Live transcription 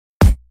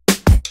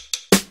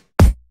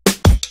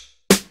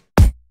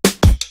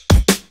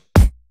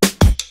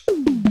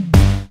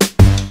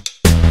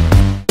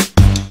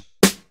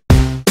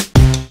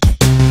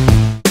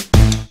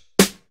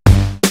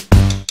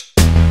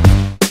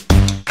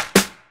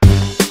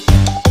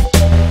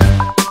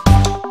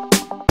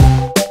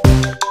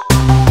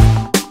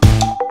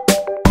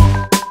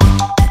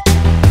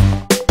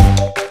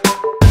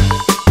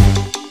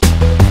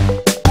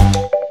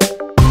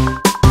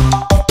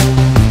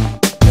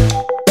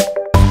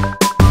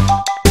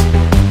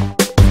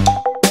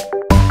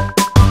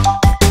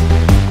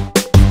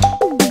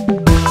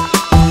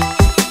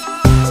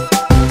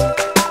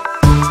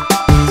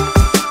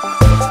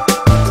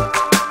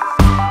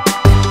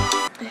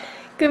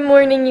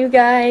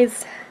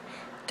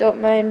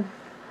don't mind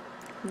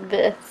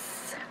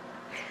this.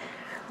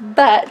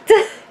 But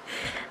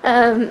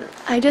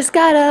I just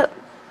got up.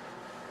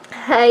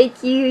 Hi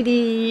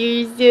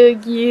cutie, you're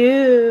so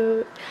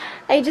cute.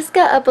 I just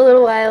got up a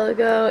little while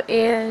ago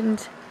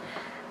and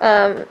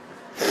let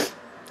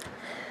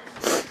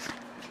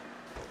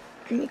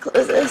me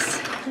close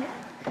this.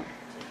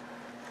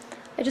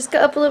 I just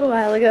got up a little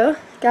while ago,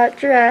 got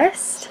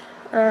dressed.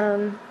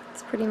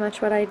 That's pretty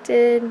much what I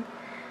did.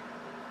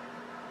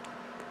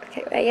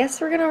 Okay, I guess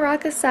we're gonna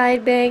rock a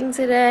side bang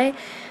today,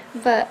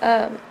 but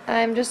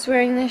I'm just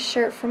wearing this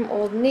shirt from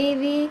Old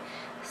Navy,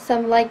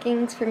 some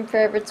leggings from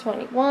Forever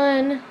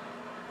 21.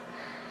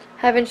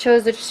 Haven't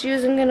chose which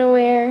shoes I'm gonna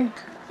wear.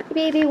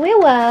 Baby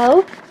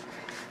Willow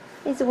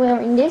is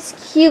wearing this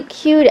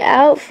cute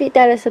outfit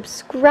that a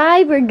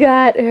subscriber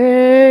got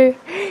her.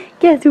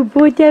 Guess who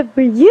bought that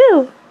for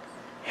you?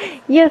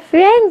 Your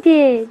friend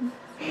did.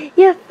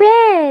 Your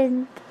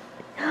friend.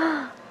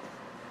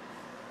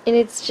 And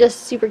it's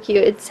just super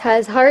cute. It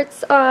has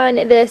hearts on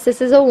this.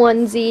 This is a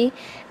onesie,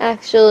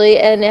 actually,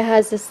 and it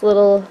has this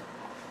little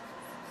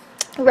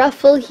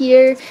ruffle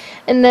here.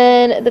 And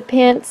then the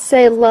pants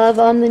say love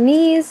on the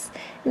knees.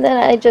 And then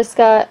I just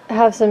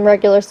have some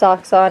regular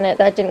socks on it.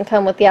 That didn't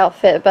come with the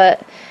outfit,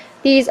 but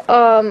these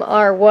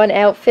are one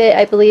outfit.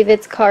 I believe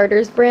it's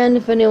Carter's brand,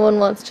 if anyone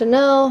wants to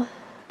know.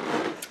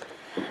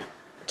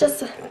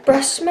 Just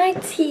brushed my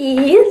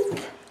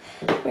teeth.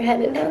 We're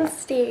heading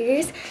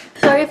downstairs.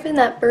 Sorry if in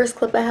that first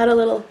clip I had a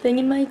little thing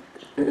in my,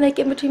 like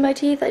in between my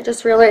teeth. I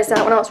just realized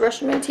that when I was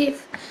brushing my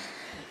teeth.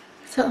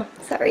 So,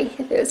 sorry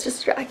if it was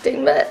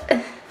distracting, but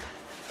let's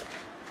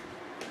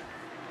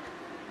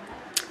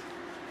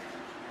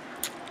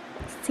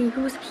see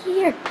who's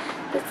here.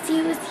 Let's see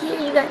who's here.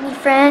 You got any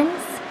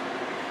friends?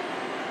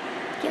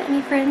 Got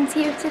any friends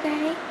here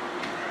today?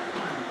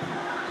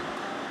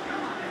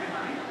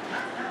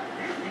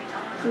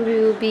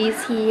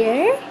 Ruby's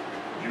here.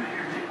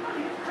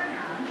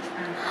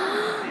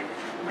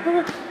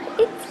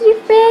 It's your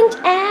friend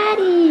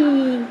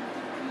Addie.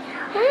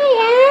 Hi,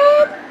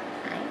 Ad.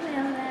 Hi,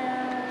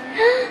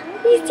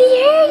 Willow. You see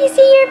her? You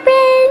see your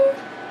friend?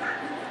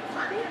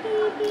 Hi,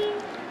 baby.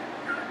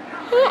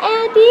 Hi,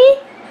 Abby.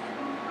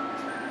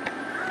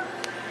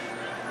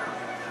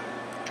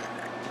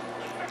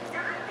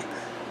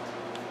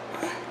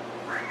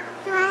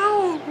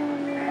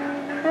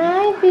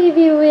 Hi,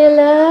 baby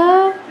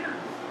Willow.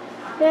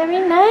 Very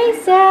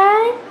nice,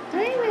 Ad.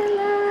 Hi,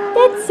 Willow.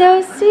 That's so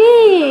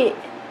sweet.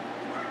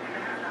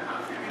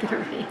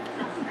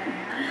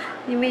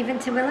 You waving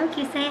to Willow? Can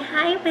you say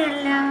hi,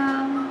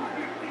 Willow?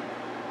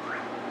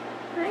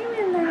 Hi,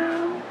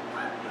 Willow.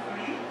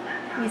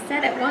 You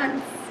said it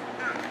once.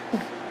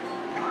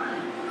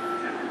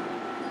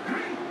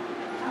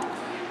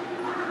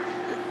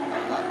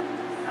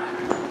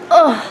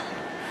 Oh,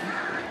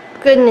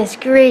 goodness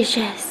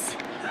gracious.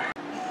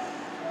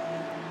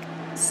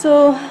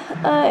 So,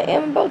 I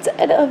am about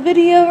to edit a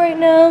video right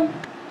now.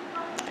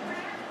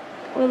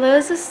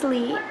 Willow's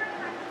asleep.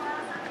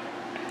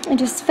 I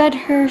just fed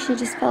her, she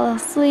just fell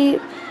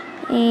asleep.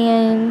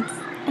 And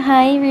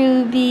hi,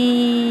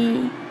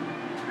 Ruby.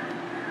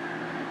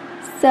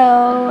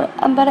 So,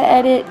 I'm about to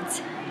edit.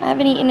 I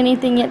haven't eaten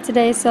anything yet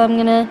today, so I'm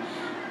gonna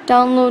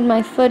download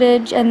my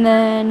footage, and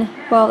then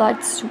while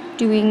that's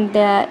doing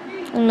that,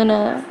 I'm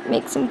gonna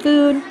make some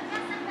food.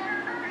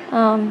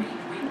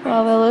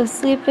 While Willow's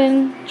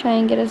sleeping, try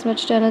and get as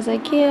much done as I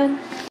can.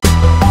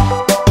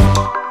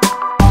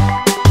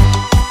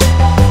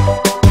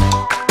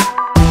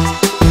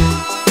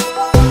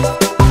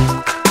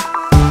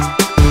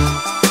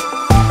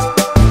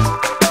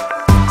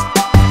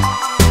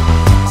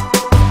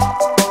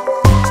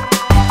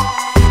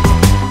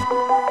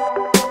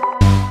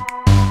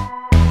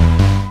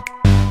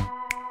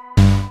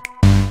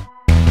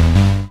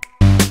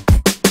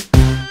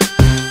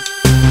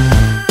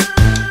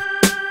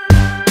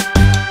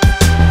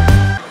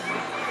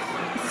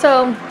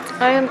 So,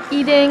 I am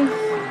eating,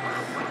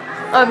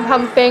 I'm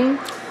pumping.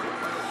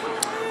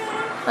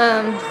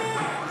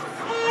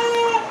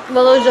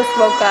 Willow just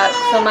woke up,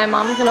 so my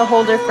mom's gonna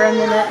hold her for a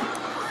minute.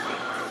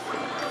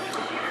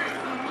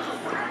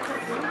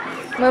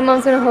 My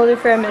mom's gonna hold her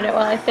for a minute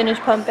while I finish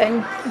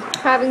pumping.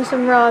 Having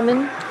some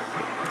ramen.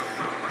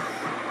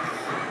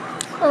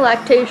 A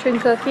lactation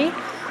cookie.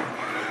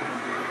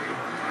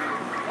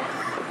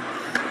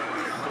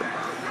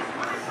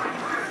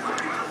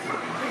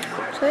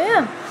 So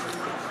yeah.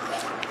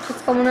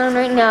 What's going on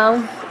right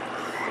now?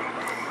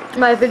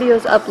 My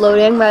video's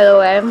uploading, by the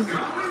way.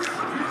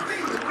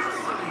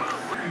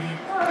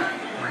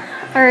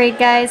 Alright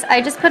guys,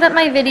 I just put up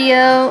my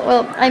video.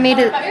 Well, I made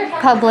it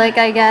public,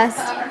 I guess.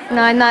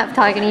 No, I'm not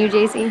talking to you,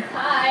 JC.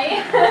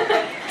 Hi.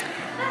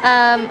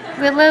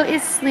 Willow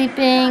is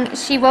sleeping.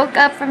 She woke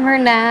up from her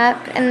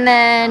nap, and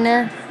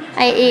then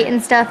I ate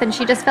and stuff, and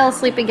she just fell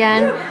asleep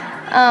again.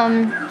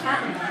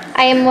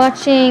 I am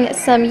watching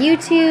some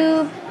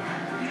YouTube.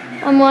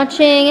 I'm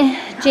watching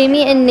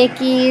Jamie and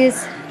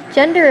Nikki's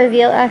gender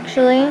reveal,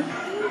 actually,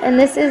 and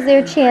this is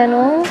their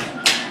channel.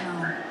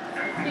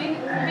 Be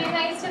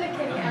nice to the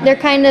kitty. They're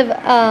kind of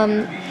a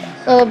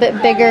little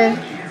bit bigger.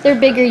 They're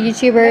bigger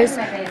YouTubers,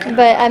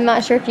 but I'm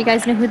not sure if you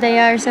guys know who they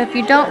are. So if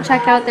you don't,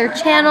 check out their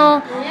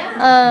channel.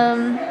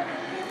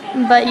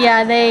 But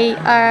yeah, they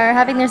are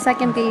having their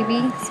second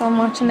baby, so I'm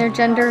watching their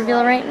gender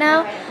reveal right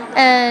now.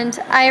 And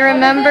I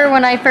remember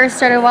when I first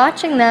started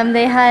watching them,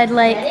 they had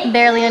like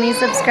barely any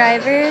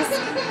subscribers.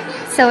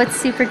 So it's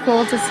super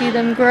cool to see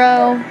them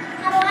grow.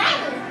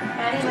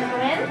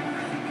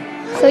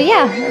 So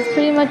yeah, that's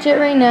pretty much it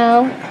right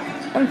now.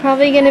 I'm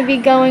probably going to be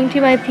going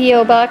to my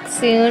P.O. box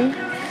soon,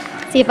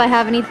 see if I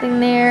have anything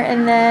there,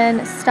 and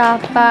then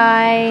stop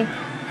by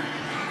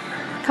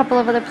a couple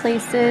of other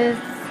places.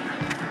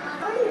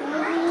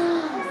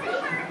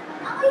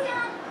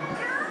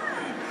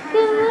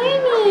 Good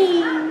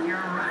morning!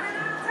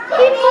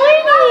 Good morning!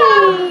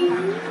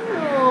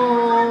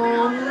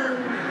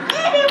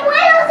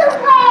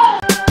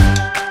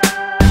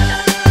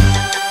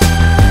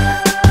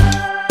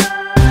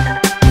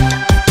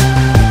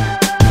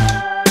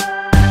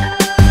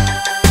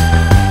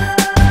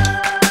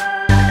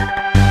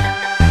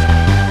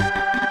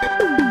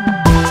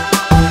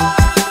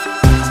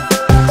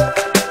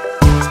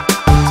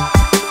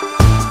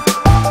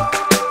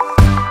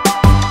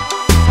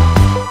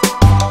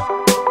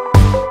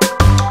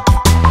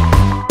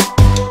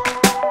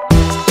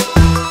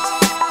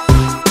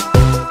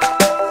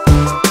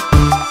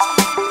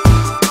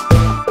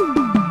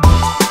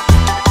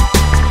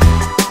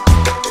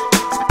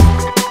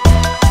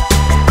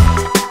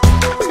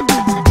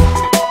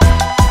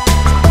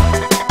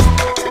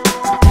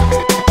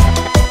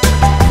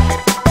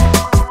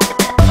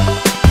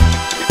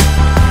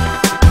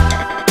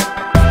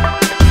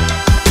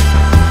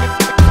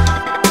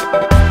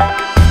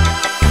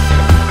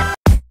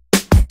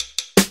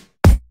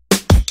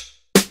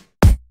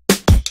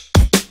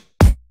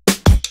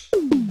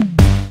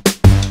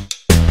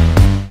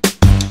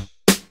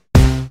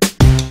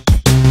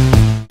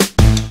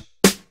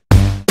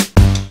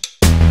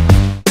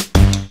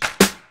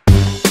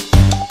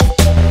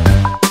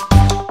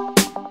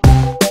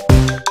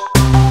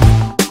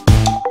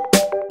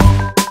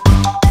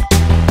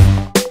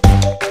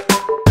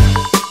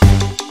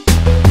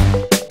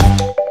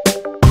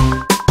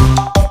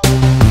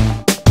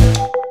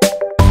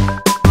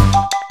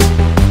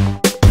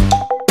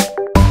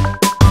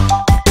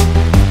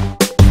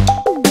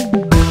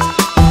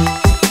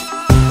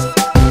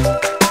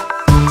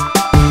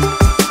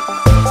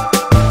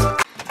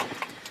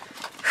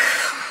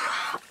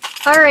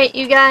 Alright,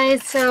 you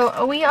guys,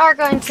 so we are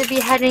going to be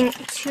heading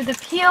to the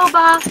P.O.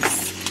 box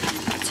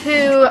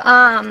to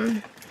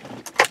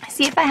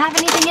see if I have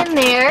anything in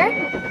there.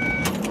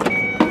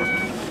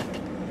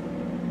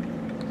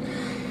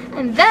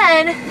 And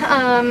then,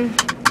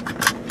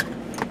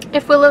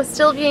 if Willow's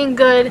still being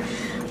good,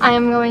 I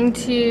am going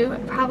to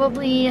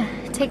probably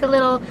take a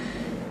little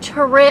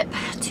trip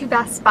to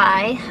Best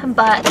Buy,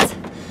 but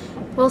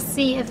we'll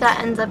see if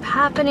that ends up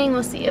happening.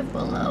 We'll see if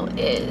Willow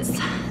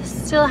is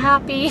still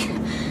happy.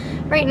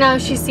 Right now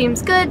she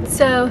seems good,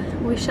 so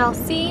we shall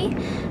see,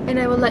 and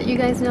I will let you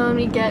guys know when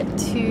we get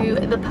to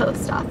the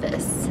post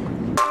office.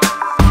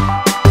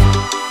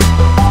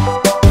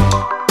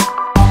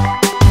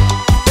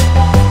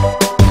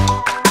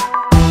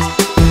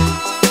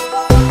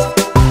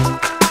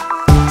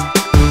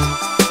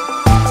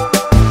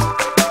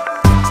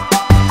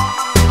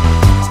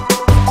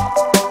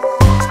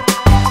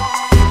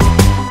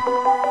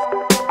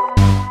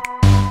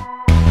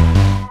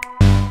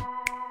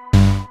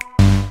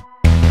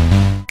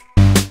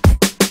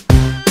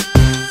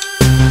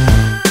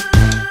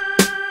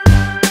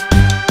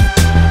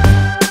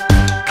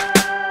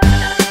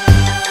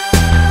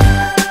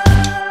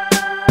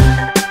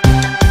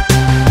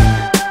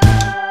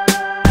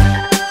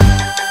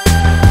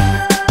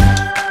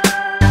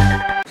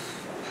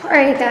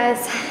 Alright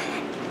guys,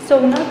 so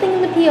nothing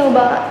in the P.O.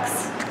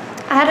 box.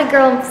 I had a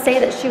girl say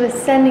that she was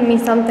sending me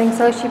something,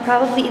 so she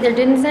probably either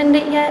didn't send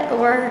it yet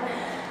or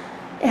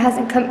it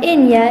hasn't come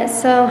in yet,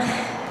 so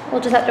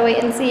we'll just have to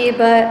wait and see,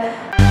 but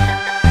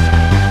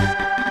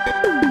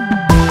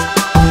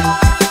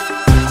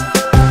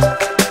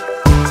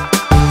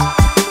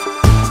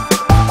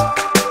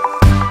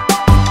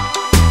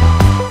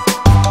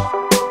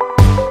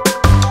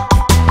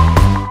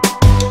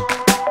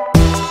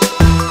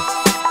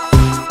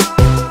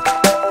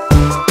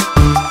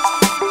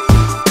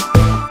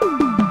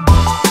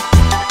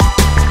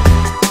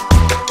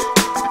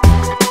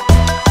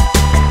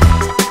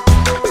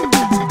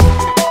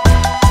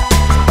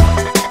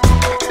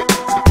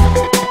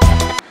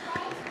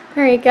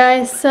alright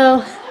guys,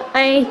 so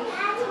I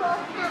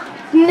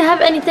didn't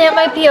have anything at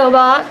my P.O.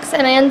 box,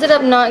 and I ended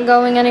up not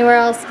going anywhere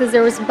else because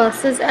there was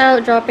buses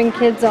out dropping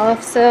kids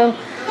off, so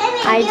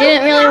I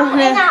didn't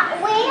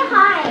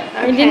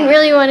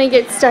really want to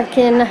get stuck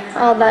in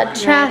all that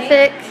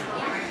traffic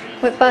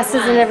with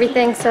buses and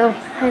everything, so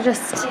I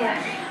just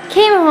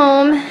came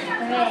home.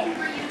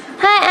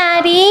 Hi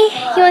Addie,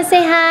 you want to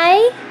say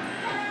hi?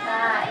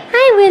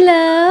 Hi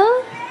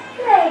Willow.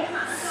 Hi.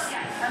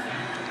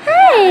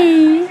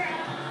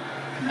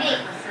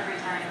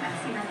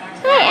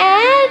 Hi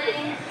Ad.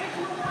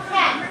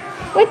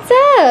 What's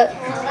up?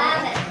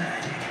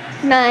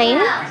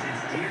 9.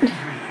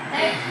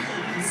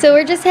 So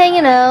we're just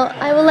hanging out.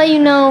 I will let you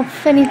know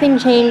if anything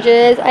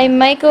changes. I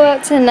might go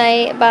out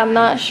tonight, but I'm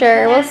not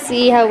sure. We'll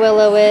see how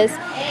Willow is.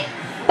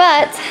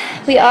 But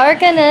we are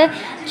gonna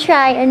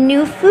try a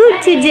new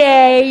food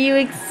today. Are you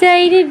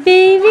excited,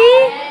 baby?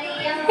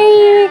 Are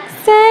you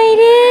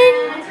excited?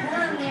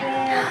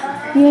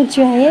 You wanna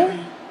try it?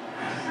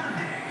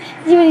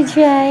 You wanna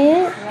try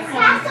it?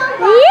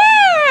 Yeah!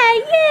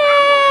 Yay!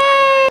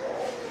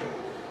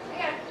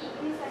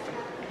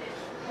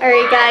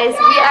 Alright guys,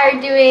 we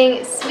are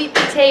doing sweet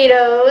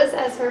potatoes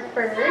as her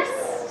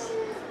first.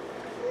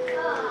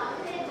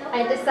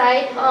 I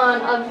decided on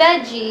a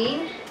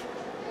veggie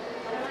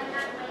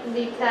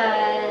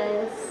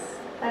because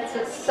that's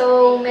what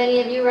so many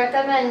of you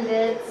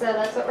recommended, so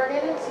that's what we're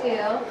gonna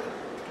do.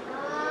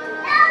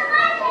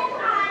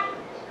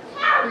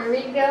 Here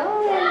we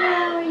go,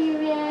 Willow. Are you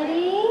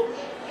ready?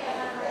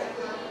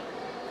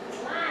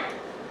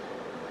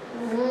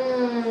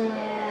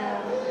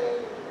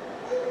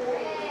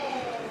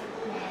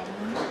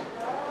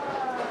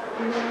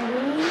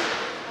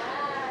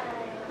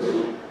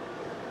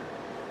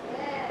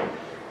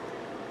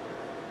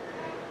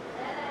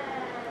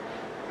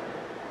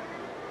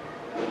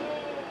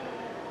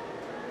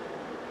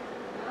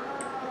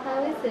 How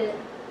is it?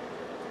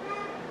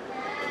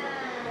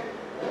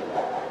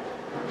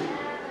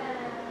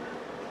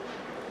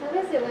 How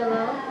is it,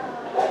 Willow?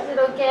 Is it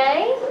okay?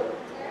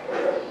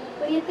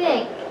 What do you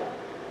think?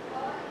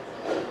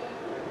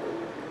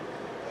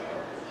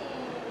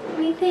 What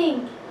do you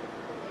think?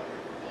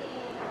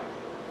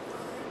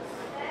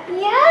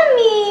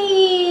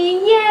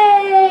 Yummy!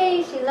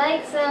 Yay! She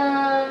likes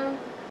them.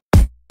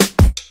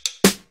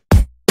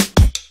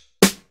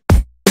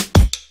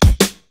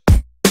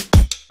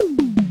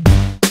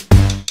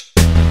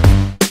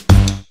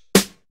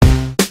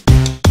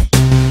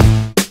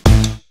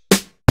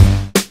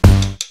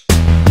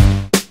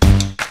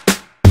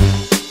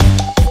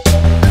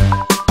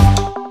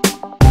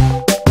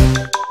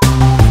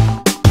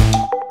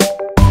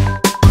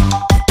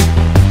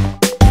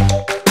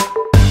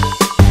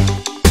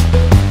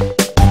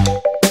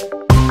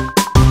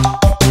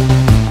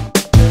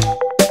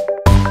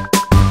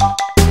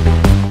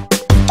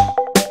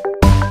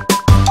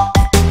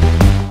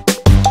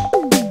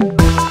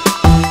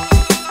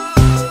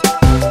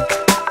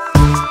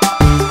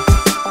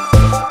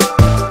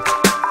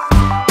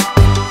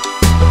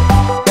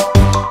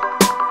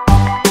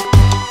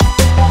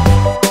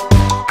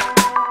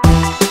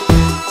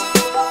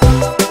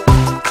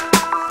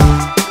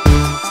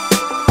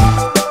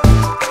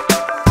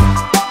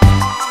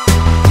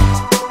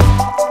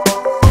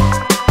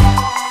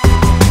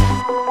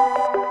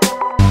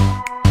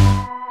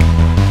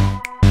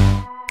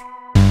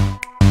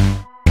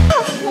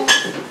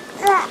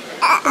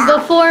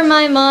 Before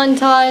my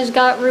montage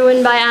got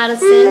ruined by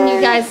Addison, you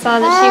guys saw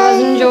that she was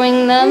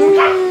enjoying them.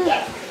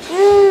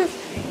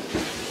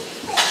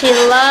 She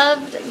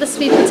loved the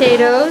sweet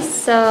potatoes,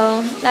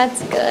 so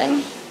that's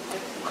good.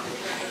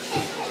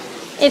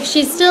 If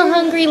she's still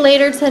hungry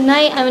later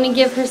tonight, I'm going to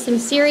give her some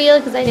cereal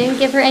because I didn't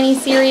give her any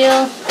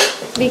cereal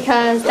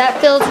because that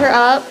fills her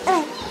up.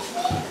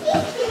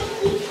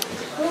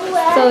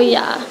 So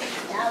yeah.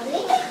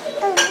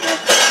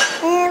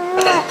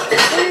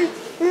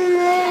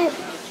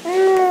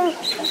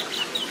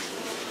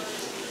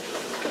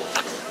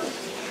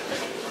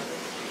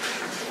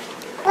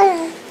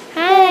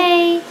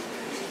 Hi.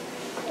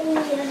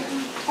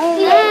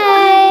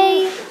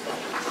 Hi.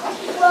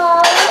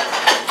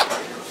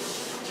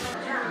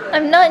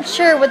 I'm not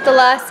sure what the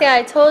last thing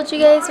I told you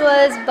guys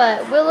was,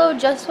 but Willow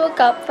just woke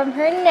up from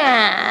her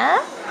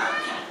nap.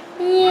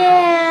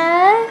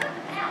 Yeah.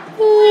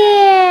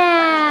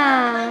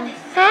 Yeah.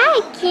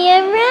 Hi,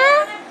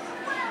 camera.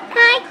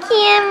 Hi,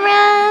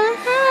 camera.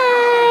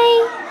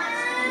 Hi.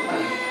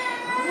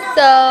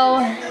 So,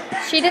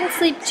 she didn't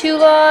sleep too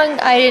long.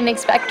 I didn't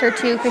expect her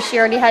to because she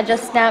already had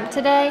just snapped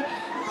today.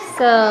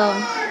 So,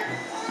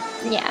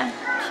 yeah,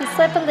 she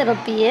slept a little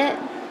bit.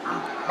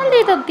 A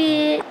little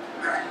bit.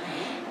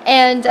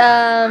 And,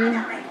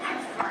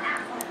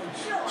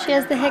 she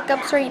has the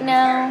hiccups right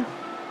now.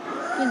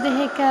 With the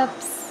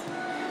hiccups.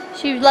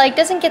 She, like,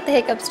 doesn't get the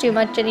hiccups too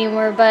much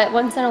anymore, but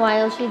once in a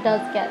while she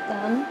does get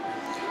them.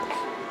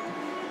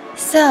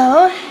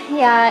 So,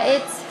 yeah,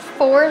 it's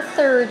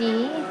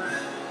 4:30.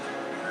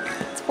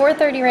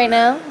 4:30 right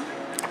now,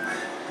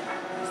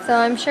 so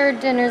I'm sure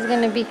dinner's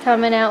gonna be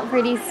coming out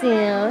pretty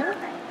soon.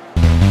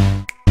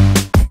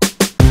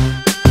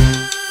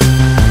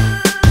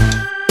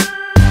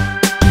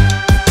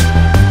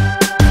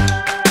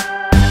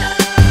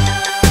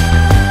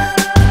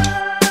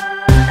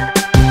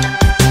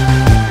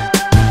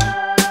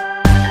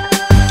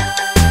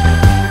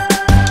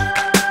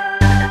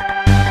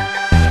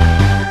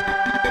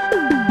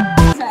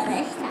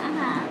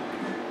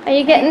 Are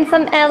you getting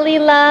some Ellie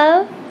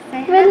love?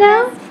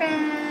 Willow?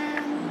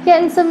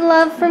 Getting some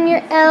love from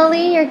your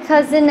Ellie, your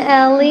cousin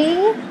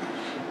Ellie.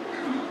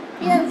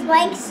 Feels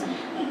like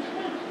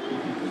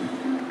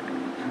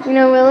You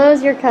know,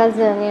 Willow's your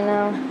cousin, you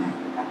know.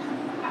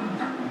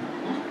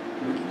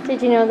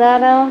 Did you know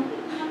that, Elle?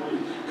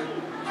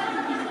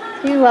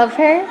 Do you love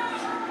her?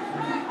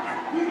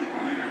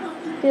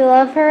 Do you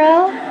love her,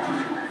 Elle?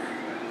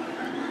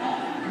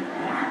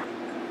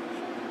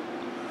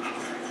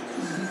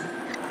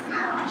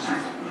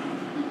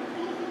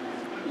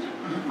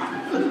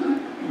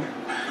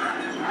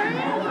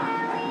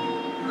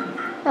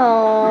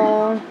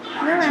 Oh,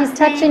 she's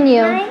touching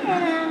you.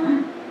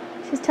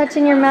 She's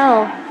touching your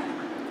mouth.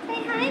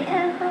 Say hi,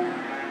 Elle.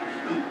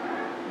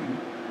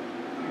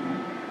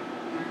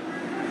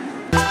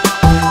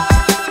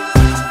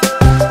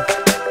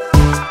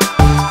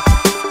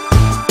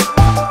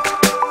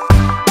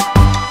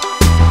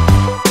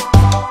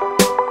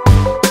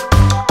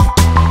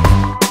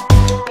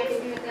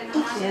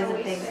 She is a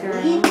big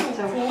girl,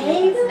 so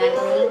cute,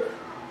 snuggly.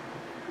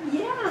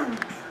 Yeah.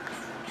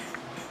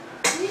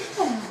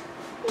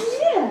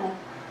 Yeah.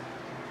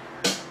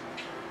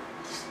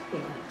 You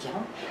want to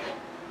jump?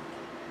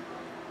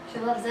 She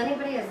loves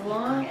anybody as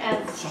long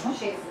as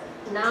she's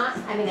not,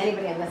 I mean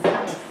anybody in this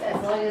house,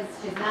 as long as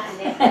she's not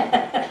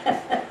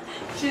naked.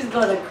 She's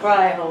going to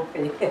cry,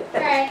 hoping.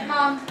 Alright,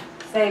 Mom.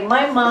 Say,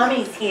 my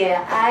mommy's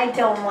here. I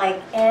don't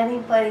like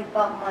anybody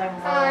but my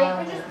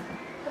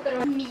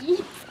mom. Me.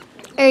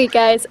 Alright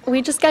guys,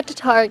 we just got to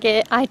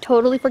Target. I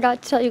totally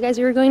forgot to tell you guys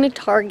we were going to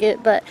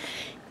Target, but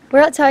we're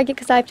at Target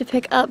because I have to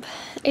pick up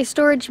a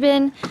storage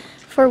bin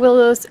for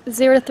Willow's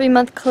 0 to 3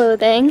 month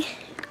clothing,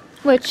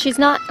 which she's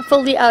not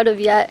fully out of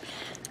yet,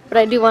 but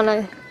I do want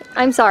to,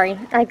 I'm sorry,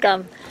 I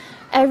gum.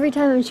 Every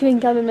time I'm chewing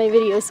gum in my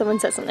videos, someone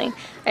says something.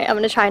 Alright, I'm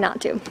going to try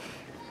not to.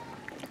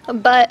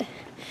 But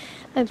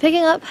I'm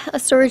picking up a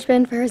storage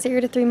bin for her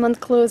 0 to 3 month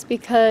clothes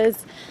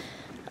because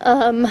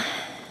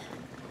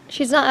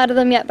she's not out of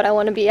them yet, but I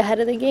want to be ahead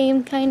of the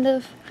game, kind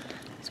of.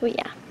 So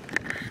yeah.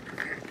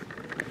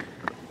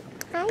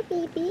 Hi,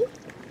 baby.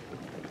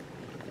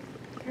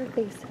 Her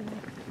face in there.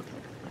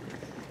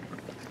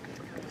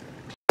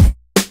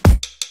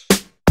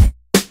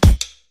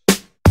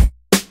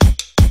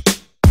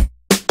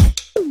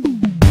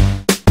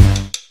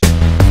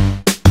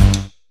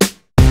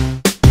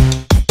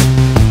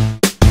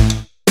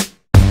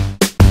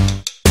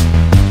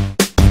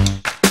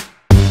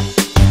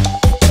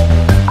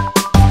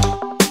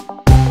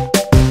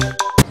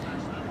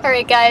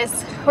 Alright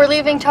guys, we're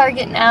leaving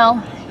Target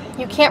now.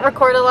 You can't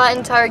record a lot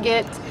in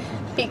Target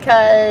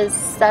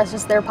because that's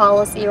just their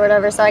policy or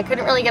whatever, so I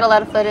couldn't really get a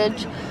lot of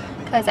footage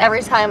because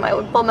every time I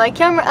would pull my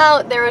camera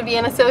out there would be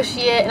an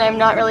associate and I'm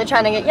not really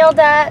trying to get yelled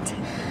at.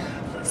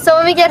 So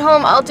when we get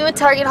home I'll do a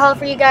Target haul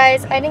for you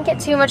guys. I didn't get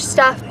too much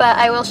stuff, but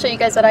I will show you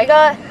guys what I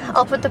got.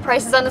 I'll put the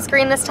prices on the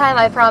screen this time,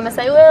 I promise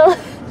I will.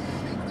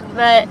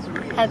 But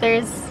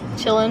Heather's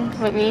chilling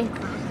with me.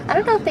 I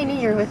don't know if they knew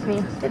you were with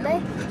me, did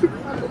they?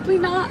 Probably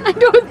not. I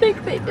don't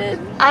think they did.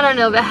 I don't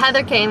know, but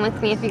Heather came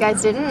with me if you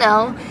guys didn't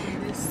know.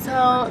 So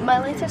my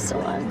lights are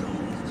still on.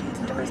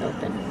 The door's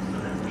open.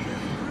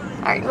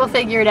 Alright, we'll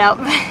figure it out.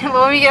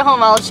 When we get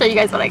home, I'll show you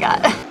guys what I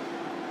got.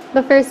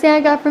 The first thing I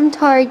got from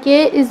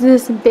Target is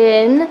this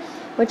bin,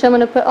 which I'm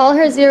going to put all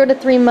her 0 to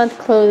 3 month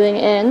clothing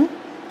in.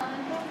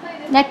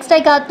 Next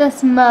I got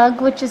this mug,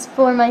 which is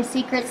for my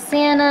Secret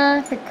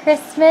Santa for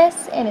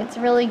Christmas, and it's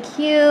really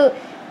cute.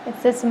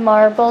 It's this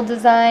marble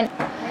design.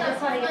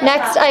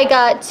 Next I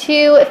got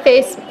 2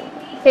 face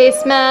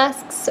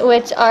masks,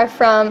 which are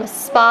from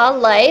Spa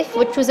Life,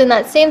 which was in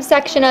that same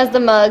section as the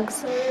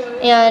mugs.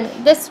 And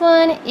this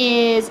one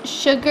is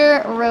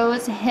Sugar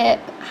Rose Hip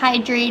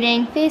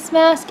Hydrating Face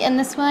Mask, and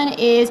this one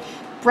is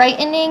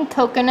Brightening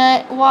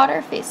Coconut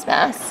Water Face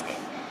Mask.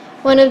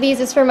 One of these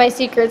is for my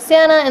Secret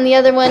Santa, and the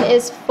other one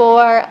is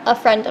for a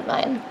friend of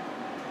mine.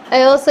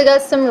 I also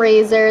got some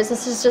razors.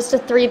 This is just a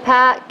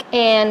 3-pack,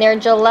 and they're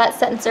Gillette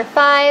Sensor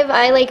 5.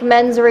 I like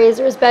men's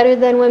razors better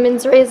than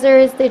women's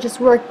razors. They just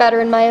work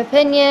better in my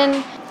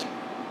opinion.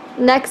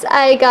 Next,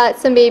 I got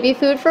some baby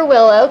food for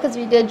Willow, because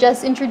we did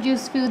just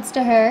introduce foods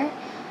to her.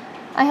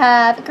 I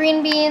have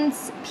green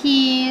beans,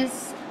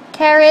 peas,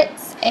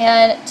 carrots,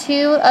 and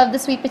 2 of the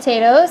sweet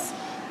potatoes.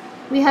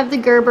 We have the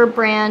Gerber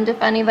brand,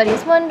 if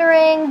anybody's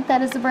wondering.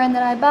 That is the brand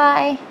that I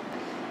buy.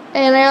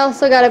 And I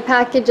also got a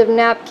package of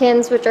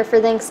napkins, which are for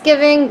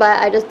Thanksgiving,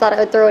 but I just thought I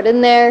would throw it in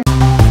there.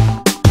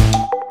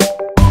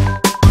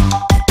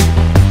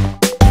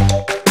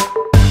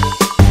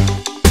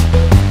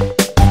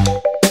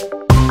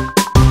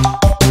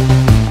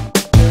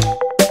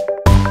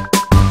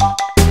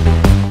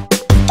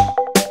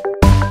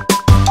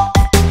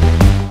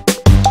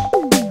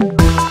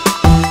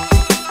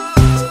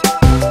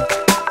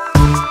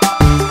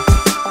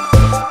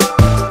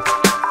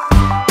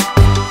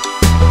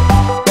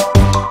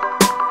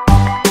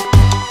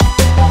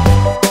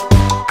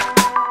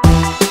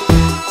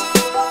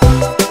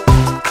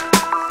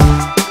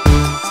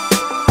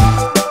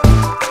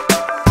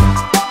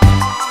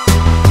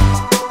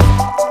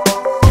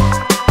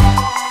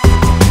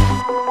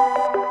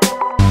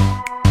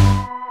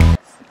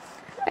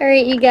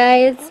 Alright you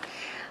guys,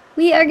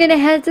 we are gonna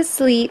head to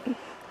sleep.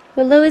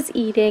 Willow is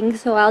eating,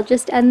 so I'll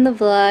just end the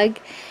vlog.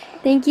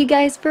 Thank you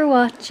guys for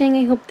watching.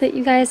 I hope that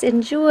you guys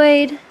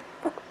enjoyed.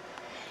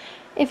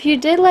 If you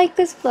did like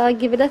this vlog,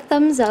 give it a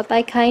thumbs up.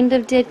 I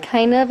did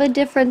kind of a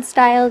different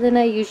style than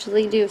I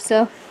usually do,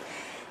 so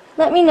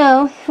let me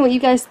know what you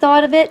guys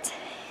thought of it.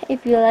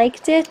 If you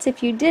liked it,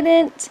 if you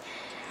didn't,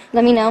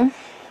 let me know.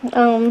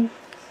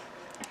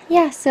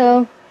 Yeah,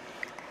 so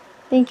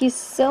thank you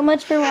so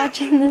much for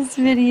watching this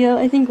video.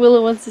 I think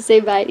Willow wants to say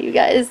bye to you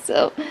guys,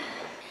 so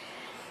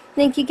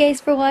thank you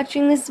guys for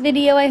watching this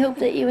video. I hope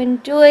that you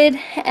enjoyed,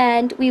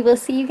 and we will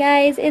see you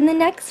guys in the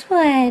next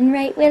one.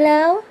 Right,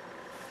 Willow?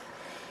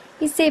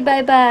 You say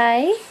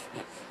bye-bye.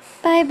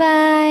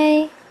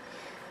 Bye-bye.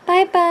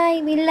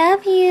 Bye-bye. We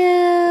love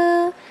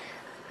you.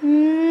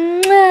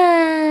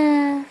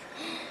 Mwah.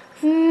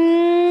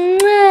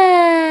 Mwah.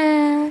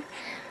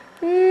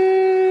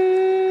 Mwah.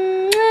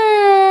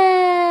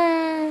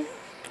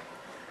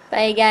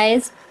 Bye,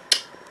 guys.